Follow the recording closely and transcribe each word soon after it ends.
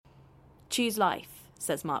Choose life,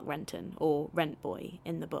 says Mark Renton, or Rent Boy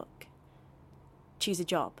in the book. Choose a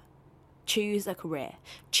job. Choose a career.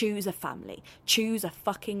 Choose a family. Choose a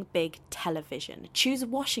fucking big television. Choose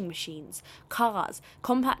washing machines, cars,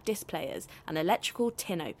 compact disc players, and electrical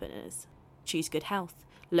tin openers. Choose good health,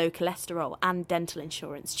 low cholesterol and dental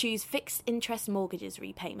insurance. Choose fixed interest mortgages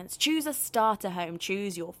repayments. Choose a starter home.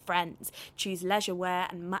 Choose your friends. Choose leisure wear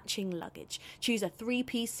and matching luggage. Choose a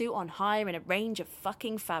 3-piece suit on hire in a range of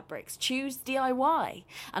fucking fabrics. Choose DIY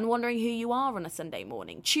and wondering who you are on a Sunday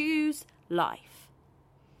morning. Choose life.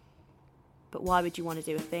 But why would you want to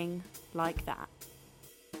do a thing like that?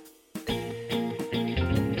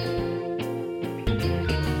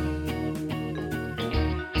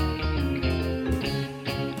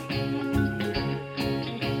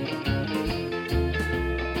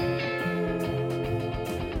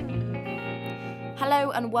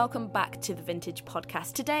 Hello and welcome back to the Vintage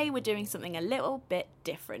Podcast. Today we're doing something a little bit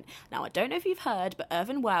different. Now I don't know if you've heard, but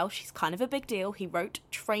Irvine Welsh, he's kind of a big deal. He wrote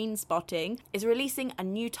Trainspotting, is releasing a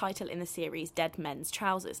new title in the series, Dead Men's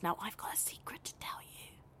Trousers. Now I've got a secret to tell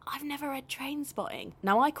you. I've never read Trainspotting.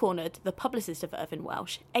 Now I cornered the publicist of Irvine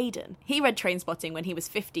Welsh, Aidan. He read Trainspotting when he was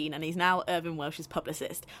 15 and he's now Irvine Welsh's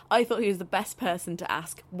publicist. I thought he was the best person to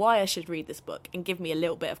ask why I should read this book and give me a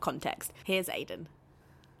little bit of context. Here's Aidan.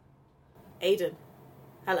 Aidan.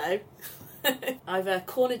 Hello. I've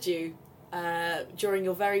cornered you during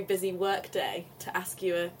your very busy work day to ask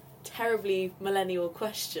you a terribly millennial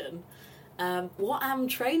question. What am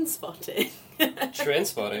Trainspotting?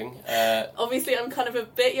 Trainspotting? Obviously I'm kind of a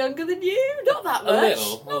bit younger than you, not that much. A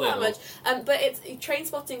little. Much. But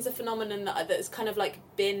Trainspotting's a phenomenon that's kind of like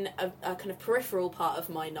been a kind of peripheral part of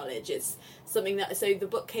my knowledge. It's something that, so the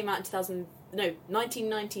book came out in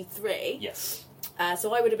 1993. Yes.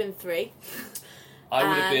 So I would have been 3. I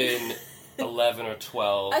would have been 11 or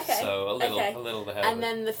 12, okay, so a little ahead. And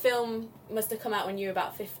then the film must have come out when you were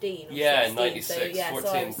about 15 or 16. 96, so,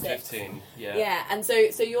 14, so 15, yeah. Yeah, and so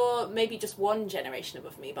you're maybe just one generation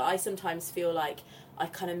above me, but I sometimes feel like I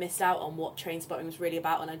kind of missed out on what Trainspotting was really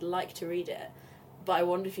about, and I'd like to read it, but I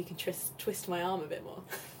wonder if you can twist my arm a bit more.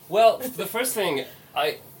 Well, the first thing,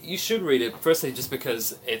 you should read it, firstly just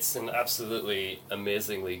because it's an absolutely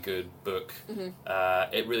amazingly good book. Mm-hmm.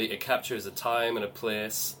 It captures a time and a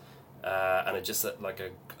place, and it just like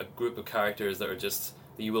a group of characters that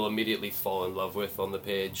you will immediately fall in love with on the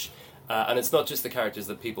page. And it's not just the characters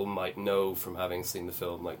that people might know from having seen the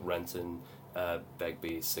film, like Renton,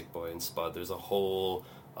 Begbie, Sick Boy and Spud. There's a whole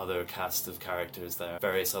other cast of characters there,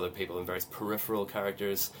 various other people and various peripheral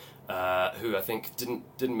characters who I think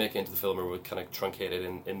didn't make it into the film or were kind of truncated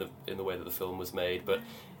in the way that the film was made. But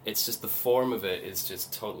it's just the form of it is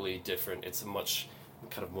just totally different. It's a much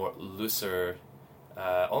kind of more looser,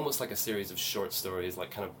 almost like a series of short stories,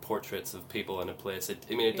 like kind of portraits of people in a place. It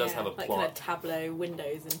does have a plot, kind of tableau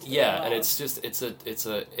windows into the world. And it's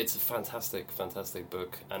a fantastic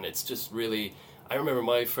book, and it's just really. I remember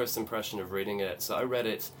my first impression of reading it. So I read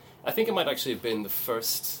it. I think it might actually have been the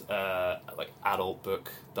first adult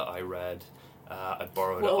book that I read. I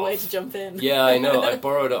borrowed it off. What a way to jump in. Yeah, I know. I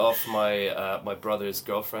borrowed it off my brother's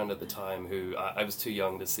girlfriend at the time, who I was too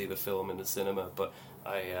young to see the film in the cinema, but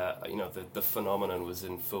the phenomenon was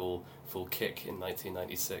in full kick in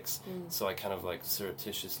 1996. So I kind of like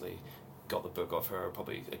surreptitiously got the book off her,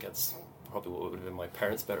 probably what would have been my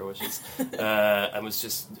parents' better wishes, and was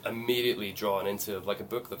just immediately drawn into like a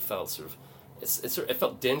book that felt sort of, it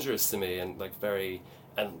felt dangerous to me and like very,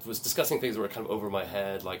 and was discussing things that were kind of over my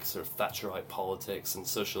head, like sort of Thatcherite politics and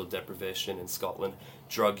social deprivation in Scotland,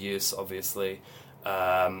 drug use, obviously.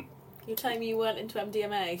 You're telling me you weren't into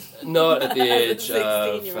MDMA? Not at the age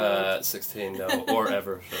of 16, no, or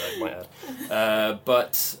ever, I might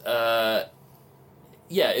add.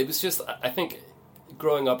 It was just, I think,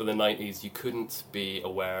 growing up in the 90s, you couldn't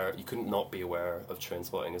not be aware of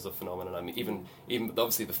Trainspotting as a phenomenon. I mean, even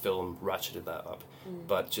obviously the film ratcheted that up,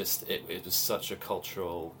 but just it was such a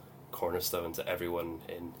cultural cornerstone to everyone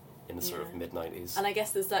in the sort of mid-90s. And I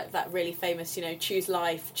guess there's that really famous, choose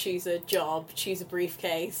life, choose a job, choose a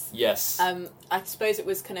briefcase. Yes. I suppose it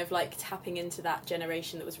was kind of like tapping into that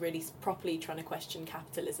generation that was really properly trying to question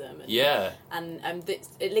capitalism. And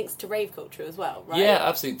it links to rave culture as well, right? Yeah,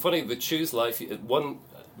 absolutely. Funny, the choose life,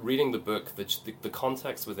 reading the book, the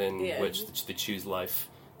context within which the choose life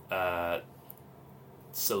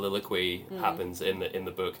soliloquy happens in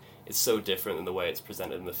the book, it's so different than the way it's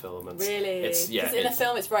presented in the film. Really? Because in the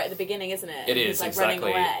film it's right at the beginning, isn't it? It is, like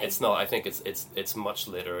exactly. Running away. It's not. I think it's much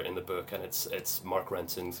later in the book, and it's Mark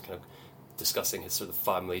Renton's kind of discussing his sort of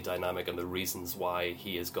family dynamic and the reasons why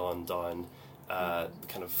he has gone down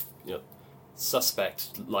kind of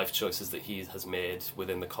suspect life choices that he has made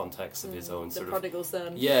within the context of his own the sort of... prodigal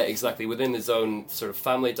son. Yeah, exactly. Within his own sort of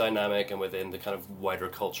family dynamic and within the kind of wider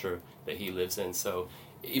culture that he lives in. So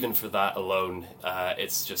even for that alone,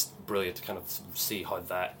 it's just brilliant to kind of see how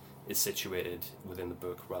that is situated within the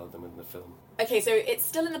book rather than within the film. Okay, so it's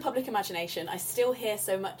still in the public imagination. I still hear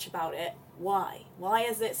so much about it. Why? Why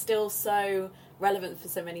is it still so relevant for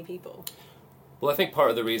so many people? Well, I think part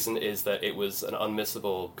of the reason is that it was an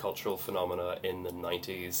unmissable cultural phenomena in the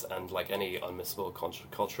 90s, and like any unmissable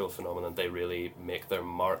cultural phenomenon, they really make their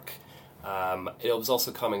mark. It was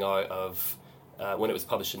also coming out of, when it was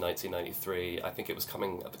published in 1993, I think it was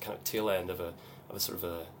coming at the kind of tail end of a sort of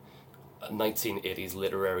a 1980s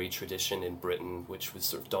literary tradition in Britain, which was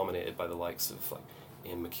sort of dominated by the likes of like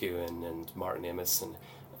Ian McEwan and Martin Amis, and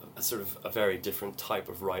a sort of a very different type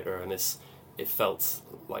of writer, and it felt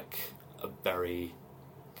like a very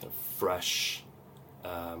kind of fresh...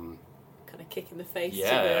 kind of kick in the face to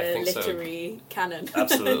the literary canon.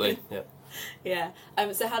 Absolutely, yeah. Yeah.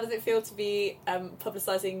 So how does it feel to be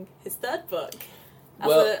publicising his third book?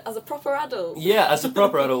 As a proper adult? Yeah, as a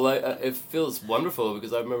proper adult, it feels wonderful,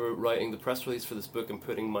 because I remember writing the press release for this book and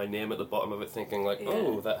putting my name at the bottom of it, thinking like,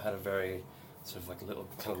 oh, that had a very sort of like a little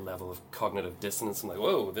kind of level of cognitive dissonance. I'm like,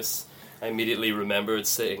 whoa, this... I immediately remembered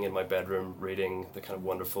sitting in my bedroom reading the kind of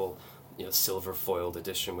wonderful, silver foiled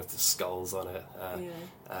edition with the skulls on it,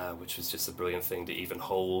 which was just a brilliant thing to even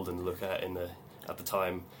hold and look at at the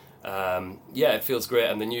time. It feels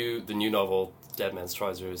great, and the new novel, Dead Man's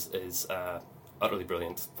Trousers, is utterly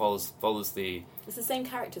brilliant. Follows the... It's the same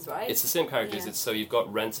characters, right? It's the same characters. Yeah. So you've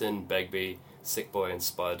got Renton, Begbie, Sick Boy, and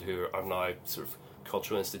Spud, who are now sort of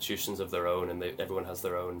cultural institutions of their own, and everyone has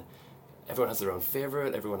their own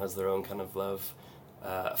favourite, everyone has their own kind of love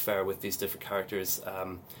affair with these different characters.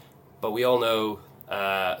 But we all know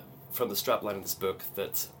from the strapline of this book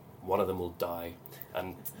that one of them will die,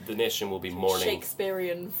 and the nation will be mourning.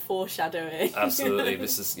 Shakespearean foreshadowing. Absolutely.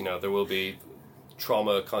 This is, there will be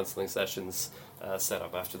trauma counselling sessions set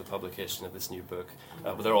up after the publication of this new book.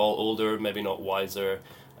 But they're all older, maybe not wiser,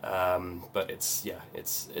 but it's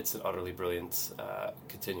an utterly brilliant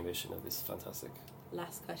continuation of this fantastic...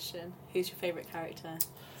 Last question. Who's your favourite character?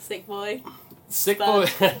 Sick Boy? Sick Boy?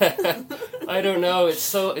 I don't know.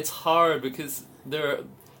 It's hard, because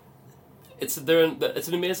it's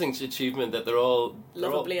an amazing achievement that they're all...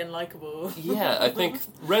 Lovably and likeable. Yeah, I think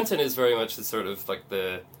Renton is very much the sort of like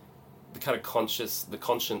the kind of conscience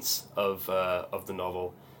of the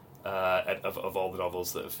novel, of all the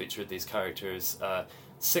novels that have featured these characters.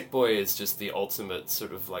 Sick Boy is just the ultimate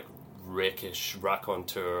sort of like rakish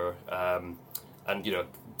raconteur, and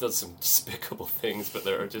does some despicable things, but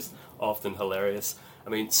they're just often hilarious. I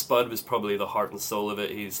mean, Spud was probably the heart and soul of it.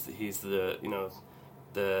 He's the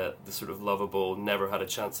the sort of lovable, never had a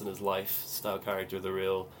chance in his life style character, the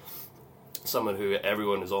real someone who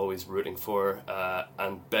everyone is always rooting for.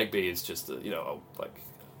 And Begbie is just like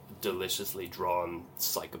deliciously drawn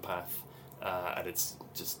psychopath, and it's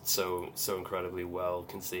just so incredibly well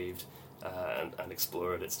conceived and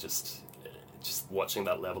explored. It's just watching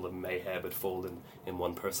that level of mayhem unfold in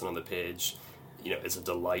one person on the page, is a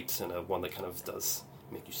delight, and one that kind of does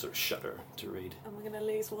make you sort of shudder to read. And we're going to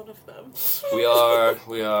lose one of them. We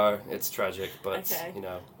are. It's tragic, but, okay.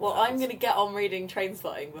 Well, I'm going to get on reading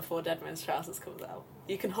Trainspotting before Dead Man's Trousers comes out.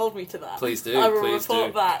 You can hold me to that. Please do. I will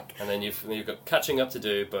report back. And then you've got catching up to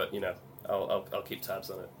do, but, I'll keep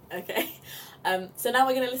tabs on it. Okay. So now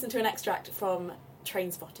we're going to listen to an extract from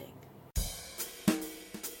Trainspotting.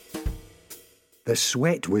 The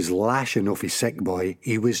sweat was lashing off his Sick Boy.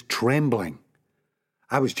 He was trembling.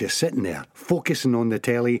 I was just sitting there, focusing on the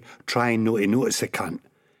telly, trying not to notice the cunt.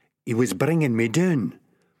 He was bringing me down.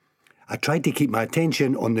 I tried to keep my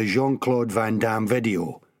attention on the Jean-Claude Van Damme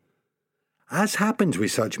video. As happens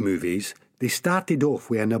with such movies, they started off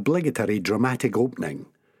with an obligatory dramatic opening.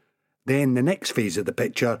 Then the next phase of the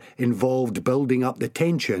picture involved building up the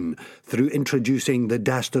tension through introducing the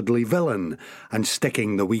dastardly villain and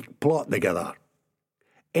sticking the weak plot together.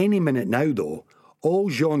 Any minute now, though, all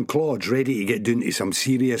Jean-Claude's ready to get down to some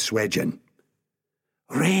serious wedging.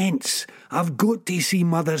 "Rents, I've got to see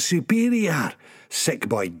Mother Superior," Sick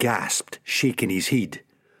Boy gasped, shaking his head.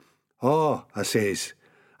 "Oh," I says,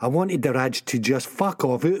 "I wanted the Raj to just fuck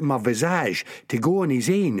off out of my visage, to go on his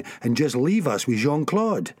own and just leave us with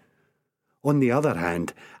Jean-Claude." On the other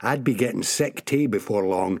hand, I'd be getting sick too before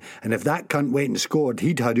long, and if that cunt went and scored,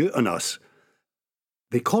 he'd had out on us.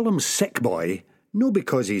 They call him Sick Boy, not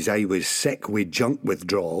because his eye was sick with junk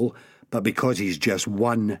withdrawal, but because he's just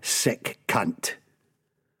one sick cunt.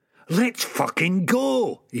 "Let's fucking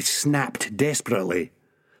go," he snapped desperately.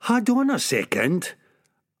 "Hold on a second.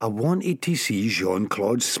 I wanted to see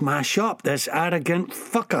Jean-Claude smash up this arrogant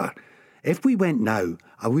fucker. If we went now,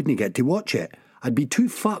 I wouldn't get to watch it. I'd be too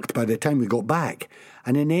fucked by the time we got back,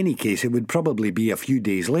 and in any case it would probably be a few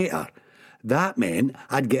days later. That meant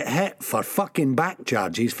I'd get hit for fucking back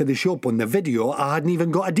charges for the shop on the video I hadn't even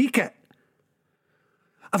got a decat.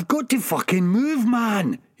 I've got to fucking move,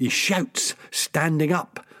 man, he shouts, standing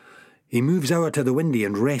up. He moves over to the window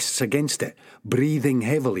and rests against it, breathing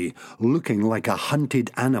heavily, looking like a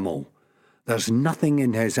hunted animal. There's nothing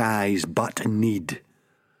in his eyes but need.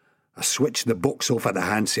 I switched the box off at the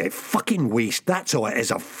handset. Fucking waste, that's all it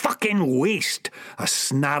is, a fucking waste. I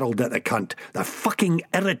snarled at the cunt, the fucking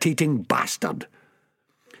irritating bastard.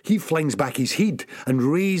 He flings back his head and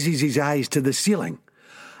raises his eyes to the ceiling.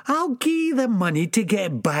 I'll gie you the money to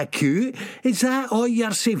get back out. Is that all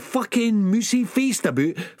you're so fucking moosey-faced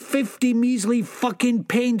about? 50 measly fucking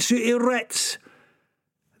pence out of Ritz?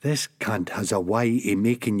 This cunt has a way of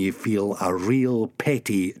making you feel a real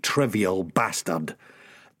petty, trivial bastard.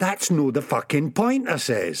 That's no the fucking point, I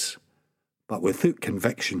says. But without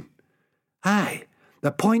conviction. Aye,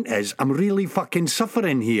 the point is I'm really fucking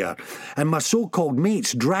suffering here, and my so-called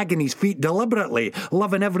mate's dragging his feet deliberately,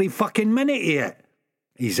 loving every fucking minute of it.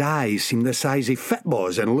 His eyes seem the size of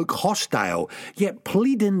footballs and look hostile, yet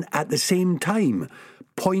pleading at the same time.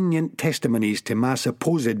 Poignant testimonies to my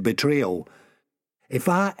supposed betrayal. If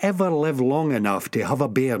I ever live long enough to have a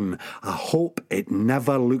bairn, I hope it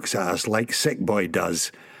never looks at us like Sick Boy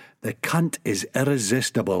does. The cunt is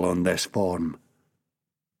irresistible on this form.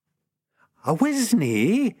 I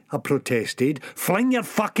wasn't, I protested. Fling your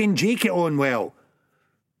fucking jacket on well.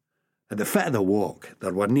 At the foot of the walk,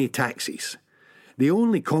 there were no taxis. They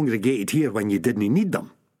only congregated here when you didn't need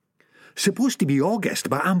them. Supposed to be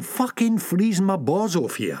August, but I'm fucking freezing my balls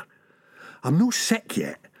off here. I'm no sick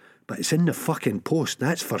yet, but it's in the fucking post,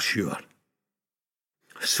 that's for sure.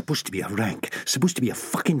 Supposed to be a rank, supposed to be a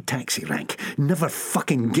fucking taxi rank. Never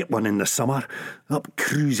fucking get one in the summer. Up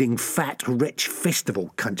cruising fat rich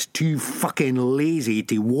festival cunts, too fucking lazy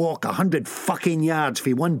to walk 100 fucking yards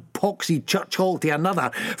from one poxy church hall to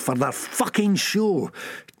another for their fucking show.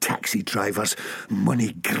 Taxi drivers,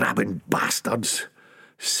 money-grabbing bastards.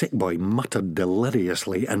 Sick Boy muttered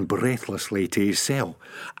deliriously and breathlessly to his cell,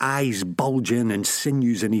 eyes bulging and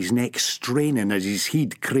sinews in his neck straining as his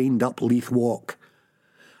head craned up Leith Walk.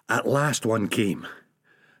 At last one came.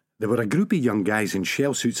 There were a group of young guys in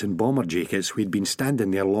shell suits and bomber jackets who'd been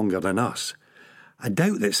standing there longer than us. I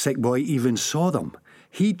doubt that Sick Boy even saw them.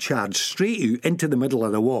 He charged straight out into the middle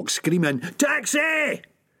of the walk, screaming, "Taxi!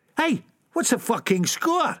 Hey, what's the fucking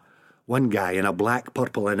score?" One guy in a black,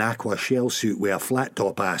 purple and aqua shell suit with a flat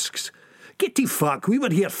top asks. "Get to fuck, we were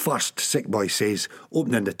here first," Sick Boy says,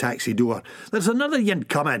 opening the taxi door. "There's another yin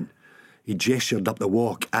coming." He gestured up the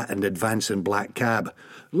walk at an advancing black cab.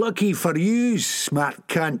 "Lucky for you, smart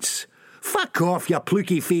cunts." "Fuck off, you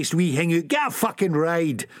plucky-faced wee hingoot. Get a fucking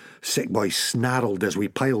ride." Sick Boy snarled as we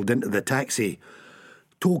piled into the taxi.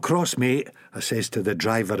 "Toll cross, mate," I says to the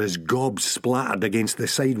driver as gobs splattered against the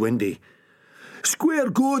side window.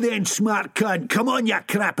 "Square go then, smart cunt. Come on, you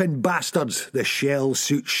crapping bastards," the shell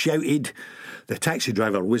suit shouted. The taxi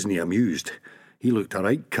driver wasn't amused. He looked a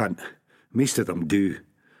right cunt. Most of them do.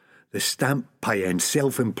 The stamp pie and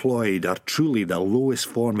self-employed are truly the lowest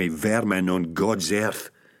form of vermin on God's earth.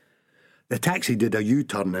 The taxi did a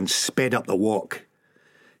U-turn and sped up the walk.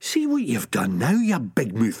 "See what you've done now, you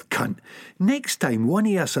big-mouth cunt. Next time one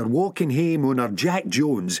of us are walking home on our Jack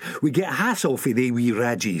Jones, we get hassle for they wee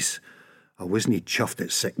radgies." I wasn't chuffed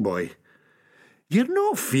at Sick Boy. "You're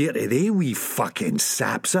not feared of they wee fucking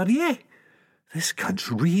saps, are ye? This cunt's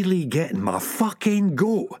really getting my fucking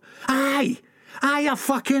goat. Aye, I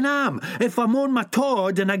fucking am, if I'm on my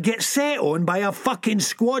Todd and I get set on by a fucking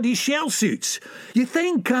squad of shell suits. You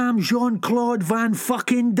think I'm Jean-Claude Van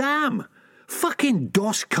fucking Damme? Fucking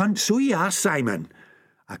dos cunt, so you are, Simon."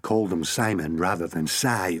 I called him Simon rather than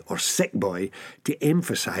Si or Sick Boy to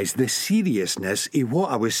emphasise the seriousness of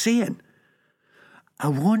what I was saying. "I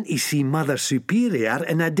want to see Mother Superior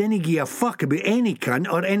and I didn't give a fuck about any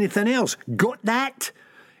cunt or anything else. Got that?"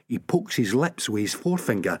 He pokes his lips with his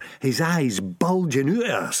forefinger, his eyes bulging out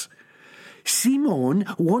at us. "Simon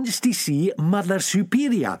wants to see Mother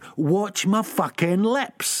Superior. Watch my fucking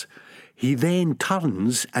lips." He then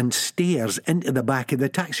turns and stares into the back of the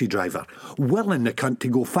taxi driver, willing the cunt to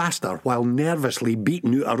go faster while nervously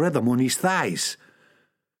beating out a rhythm on his thighs.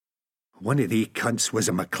 One of the cunts was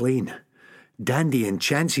a McLean. "Dandy and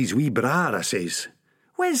Chancy's wee bra," I says.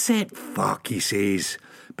 "Where's that fuck?" he says,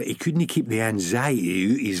 but he couldn't keep the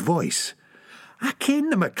anxiety out his voice. "I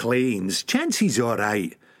ken the McLeans. Chancy's all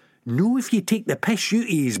right. No if you take the piss out of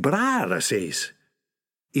his bra," I says.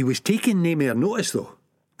 He was taking no more notice though.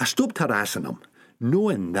 I stopped harassing him,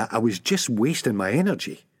 knowing that I was just wasting my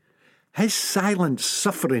energy. His silent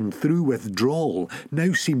suffering through withdrawal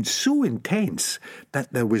now seemed so intense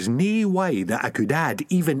that there was no way that I could add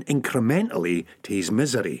even incrementally to his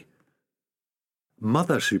misery.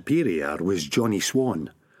 Mother Superior was Johnny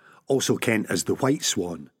Swan, also kent as the White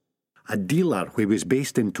Swan, a dealer who was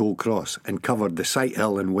based in Tollcross and covered the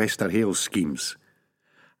Sighthill and Wester Hailes schemes.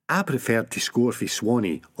 I preferred to score for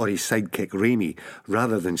Swanee or his sidekick Ramey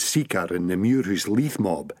rather than Seeker and the Muirhouse Leith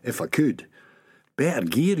mob, if I could. Better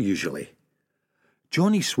gear usually.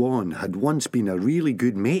 Johnny Swan had once been a really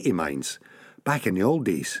good mate of mine's, back in the old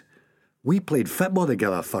days. We played football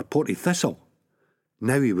together for Porty Thistle.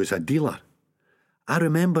 Now he was a dealer. I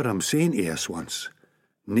remember him saying to us once,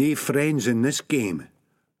 "Nae friends in this game,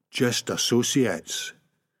 just associates."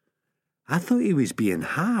 I thought he was being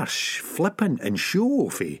harsh, flippant and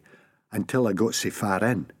show-offy until I got so far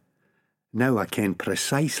in. Now I ken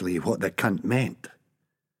precisely what the cunt meant.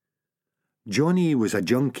 Johnny was a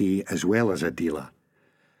junkie as well as a dealer.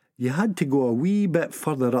 You had to go a wee bit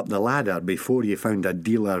further up the ladder before you found a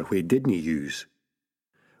dealer who didn't use.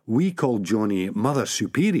 We called Johnny Mother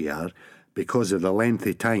Superior because of the length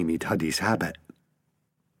of time he'd had his habit.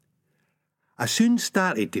 I soon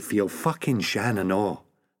started to feel fucking Shannon awe.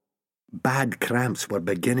 Bad cramps were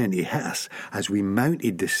beginning to hit us as we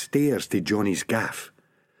mounted the stairs to Johnny's gaff.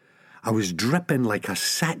 I was dripping like a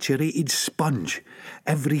saturated sponge,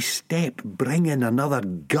 every step bringing another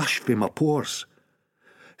gush from my pores.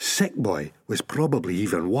 Sick Boy was probably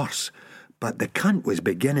even worse, but the cunt was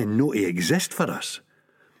beginning not to exist for us.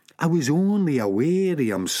 I was only aware of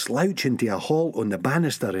him slouching to a halt on the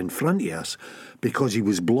banister in front of us because he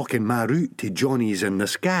was blocking my route to Johnny's in the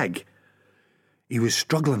Skag. He was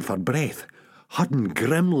struggling for breath, huddling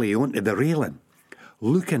grimly onto the railing,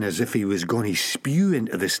 looking as if he was going to spew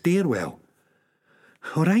into the stairwell.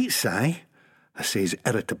 "All right, Si," I says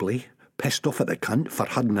irritably, pissed off at the cunt for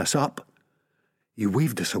huddling us up. He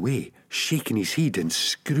waved us away, shaking his head and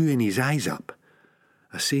screwing his eyes up.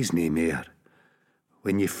 I says nae mair.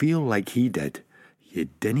 When you feel like he did, you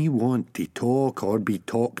dinna want to talk or be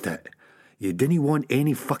talked at. You dinna want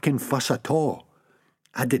any fucking fuss at all.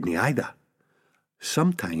 I didn't either.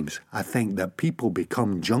 Sometimes I think that people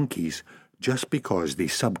become junkies just because they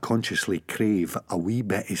subconsciously crave a wee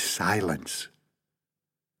bit of silence.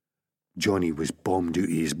 Johnny was bombed out of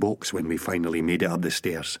his box when we finally made it up the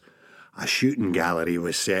stairs. A shooting gallery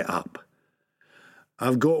was set up.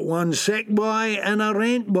 "I've got one sick boy and a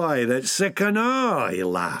rent boy that's sick and all," he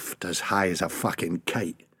laughed as high as a fucking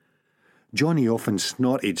kite. Johnny often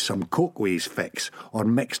snorted some cokeways fix or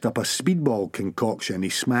mixed up a speedball concoction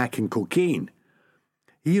of smack and cocaine.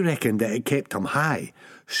 He reckoned that it kept him high,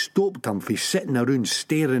 stopped him from sitting around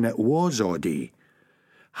staring at walls all day.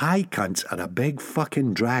 High cunts are a big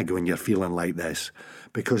fucking drag when you're feeling like this,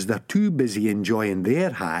 because they're too busy enjoying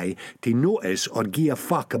their high to notice or give a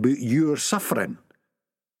fuck about your suffering.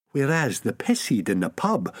 Whereas the pisshead in the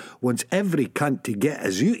pub wants every cunt to get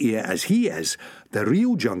as out of it as he is, the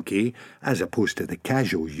real junkie, as opposed to the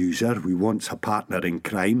casual user who wants a partner in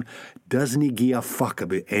crime, doesn't give a fuck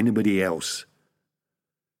about anybody else.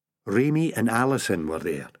 Ramey and Alison were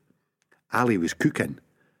there. Ali was cooking.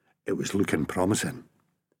 It was looking promising.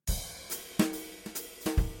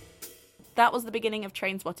 That was the beginning of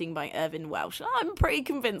Trainspotting by Irvine Welsh. I'm pretty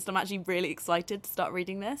convinced. I'm actually really excited to start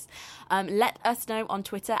reading this. Let us know on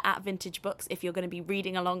Twitter @VintageBooks if you're going to be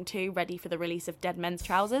reading along too, ready for the release of Dead Men's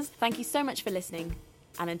Trousers. Thank you so much for listening,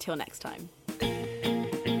 and until next time.